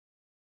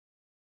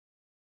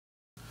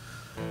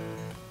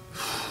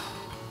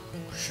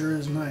Sure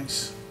is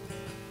nice.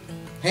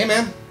 Hey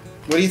man,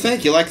 what do you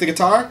think? You like the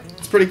guitar?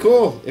 It's pretty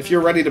cool. If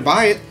you're ready to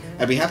buy it,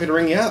 I'd be happy to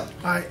ring you up.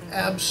 I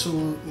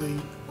absolutely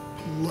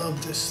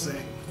love this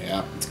thing.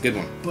 Yeah, it's a good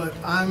one. But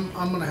I'm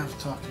gonna have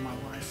to talk to my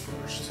wife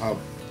first. Oh,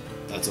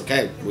 that's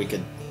okay. We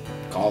could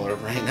call her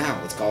right now.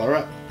 Let's call her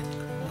up.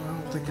 Well, I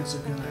don't think it's a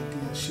good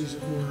idea. She's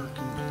at work.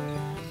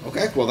 And,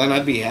 Okay, well then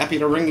I'd be happy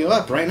to ring you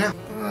up right now.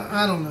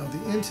 I don't know.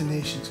 The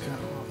intonation's kind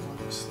of off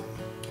on this thing.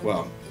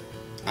 Well,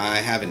 I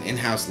have an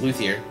in-house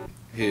luthier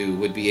who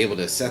would be able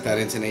to set that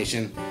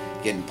intonation,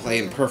 get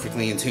playing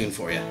perfectly in tune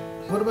for you.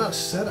 What about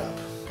setup?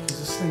 Because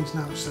this thing's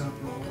not set up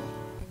real well.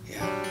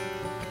 Yeah,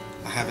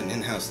 I have an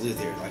in-house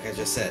luthier, like I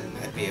just said, and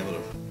I'd be able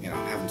to,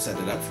 have him set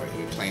it up for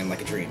you. We're playing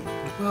like a dream.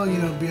 Well,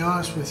 to be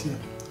honest with you,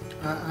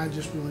 I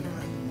just really don't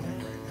have the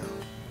money right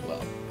now.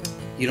 Well,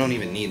 you don't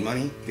even need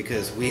money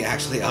because we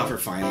actually offer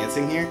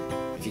financing here.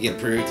 If you get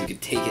approved, you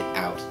could take it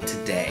out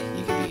today.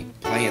 You could be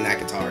playing that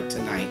guitar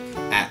tonight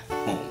at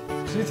home.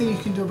 Is there anything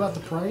you can do about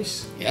the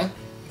price?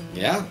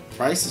 Yeah,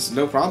 price is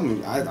no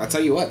problem. I'll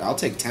tell you what, I'll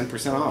take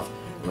 10% off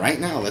right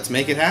now. Let's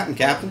make it happen,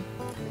 Captain.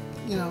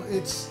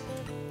 It's...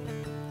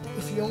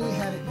 If you only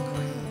had it in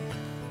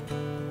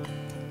green.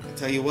 I'll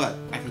tell you what,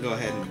 I can go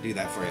ahead and do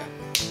that for you.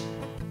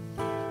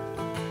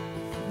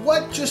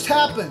 What just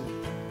happened?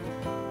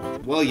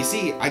 Well, you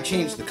see, I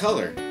changed the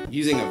color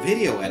using a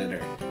video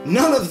editor.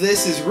 None of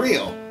this is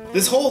real.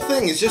 This whole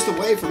thing is just a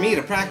way for me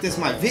to practice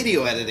my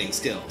video editing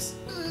skills.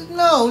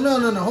 No.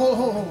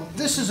 Hold on.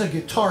 This is a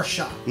guitar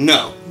shop.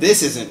 No,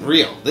 this isn't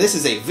real. This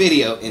is a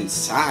video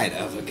inside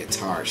of a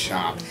guitar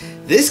shop.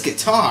 This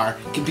guitar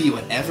can be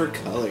whatever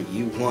color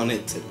you want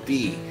it to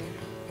be.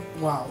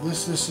 Wow,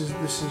 this is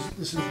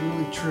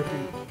really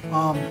trippy.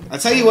 I'll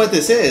tell you what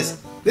this is.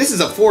 This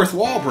is a fourth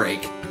wall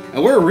break.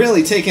 And we're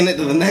really taking it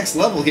to the next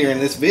level here in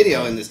this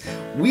video in this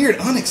weird,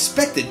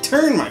 unexpected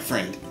turn, my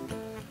friend.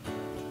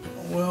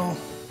 Well,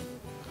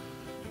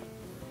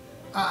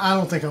 I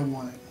don't think I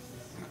want it.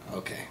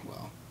 Okay,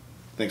 well,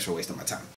 thanks for wasting my time.